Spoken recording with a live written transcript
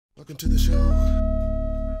Welcome to the show.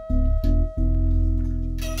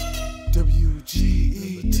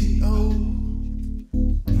 WGETO.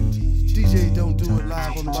 DJ Don't Do It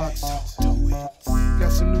live on the box.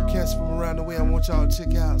 Got some new cats from around the way I want y'all to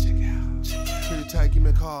check out. Pretty tight, give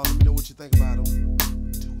me a call. Let me know what you think about them.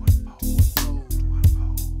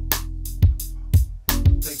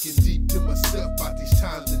 Thinking deep to myself about these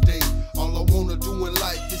times and days. All I wanna do in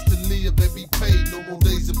life is to live and be paid. No more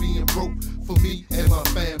days of being broke for me and my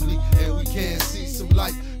family. And we can see some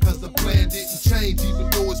light, cause the plan didn't change. Even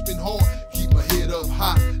though it's been hard, keep my head up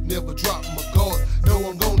high, never drop my guard. Know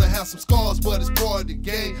I'm gonna have some scars, but it's part of the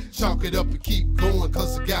game. Chalk it up and keep going,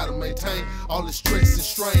 cause I gotta maintain. All the stress and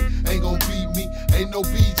strain ain't gonna be me. Ain't no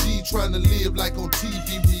BG trying to live like on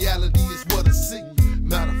TV. Reality is what I see.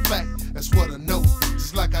 Matter of fact, that's what I know.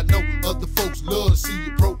 Just like I know other folks love to see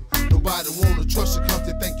you broke. Nobody wanna trust you cause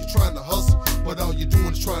they think you're trying to hustle. But all you're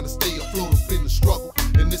doing is trying to stay afloat up in the struggle.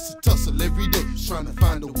 And it's a tussle every day, trying to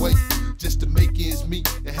find a way just to make ends meet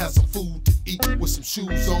and have some food to eat. With some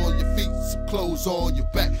shoes on your feet, some clothes on your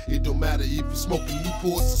back. It don't matter if you're smoking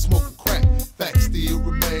Newports or smoking crack. Facts still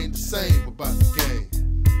remain the same about the game.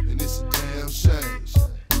 And it's a damn shame.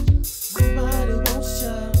 Nobody wants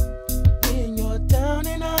you when you're down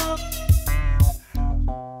and out.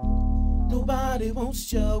 Nobody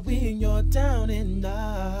wants you when you're down and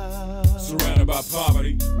out. Surrounded by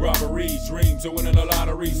poverty, robberies, dreams of winning the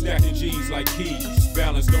lottery, stacking G's like keys,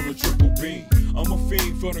 balanced on a triple beam. I'm a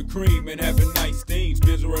fiend for the cream and having nice things.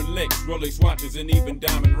 Bizarre licks, Rolex watches, and even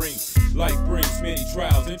diamond rings. Life brings many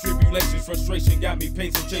trials and tribulations. Frustration got me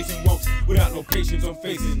pacing, chasing wants without no patience. I'm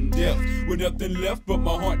facing death with nothing left but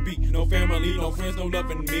my heartbeat. No family, no friends, no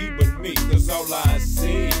loving me but me. That's all I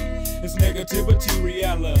see. It's negativity,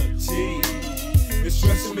 reality. It's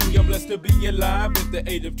stressing me, I'm blessed to be alive at the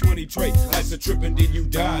age of 23. Life's a trip and then you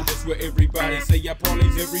die. That's what everybody say. I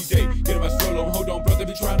parlays every day. Get my stroll on, hold on, brother,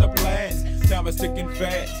 be trying to blast. Time is ticking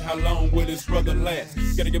fast. How long will this brother last?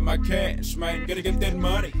 Gotta get my cash, man. Gotta get that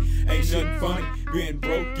money. Ain't nothing funny. Being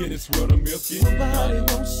broke, get it's what I'm milking. Nobody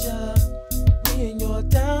wants you when you're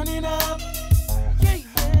down and out.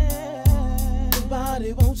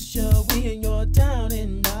 Nobody wants you when you're down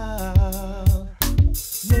and out.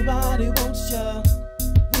 Nobody wants you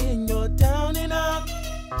when you're down and out.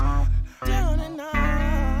 Down and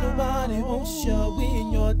out. Nobody wants you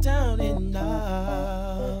when you're down and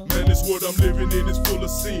out. Man, this world I'm living in is full of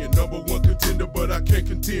sin. Number one contender, but I can't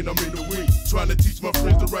contend. I'm in the wing, trying to teach my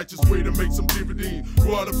friends the righteous way to make some dividend.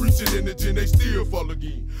 Go out of preaching in the gym, they still fall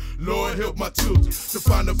again. Lord, help my children to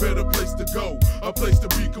find a better place to go, a place to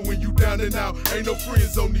be. Cause when you down and out, ain't no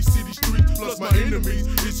friends on these city streets. Plus my enemies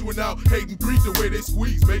issuing out hate and greed the way they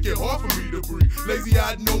squeeze, make it hard for me to breathe. Lazy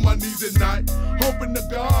eyed on my knees at night, hoping to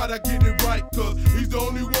God I get it right. Cause he's the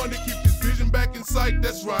only one that keeps this vision back in sight.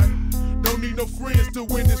 That's right. Don't need no friends to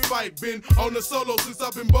win this fight. Been on the solo since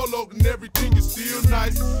I've been boloed and everything is still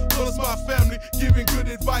nice. Plus my family giving good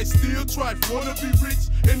advice. Still try, wanna be rich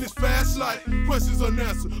in this fast life. Questions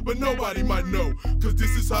unanswered, but nobody might know. Cause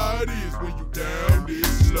this is how it is when you down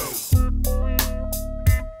this low.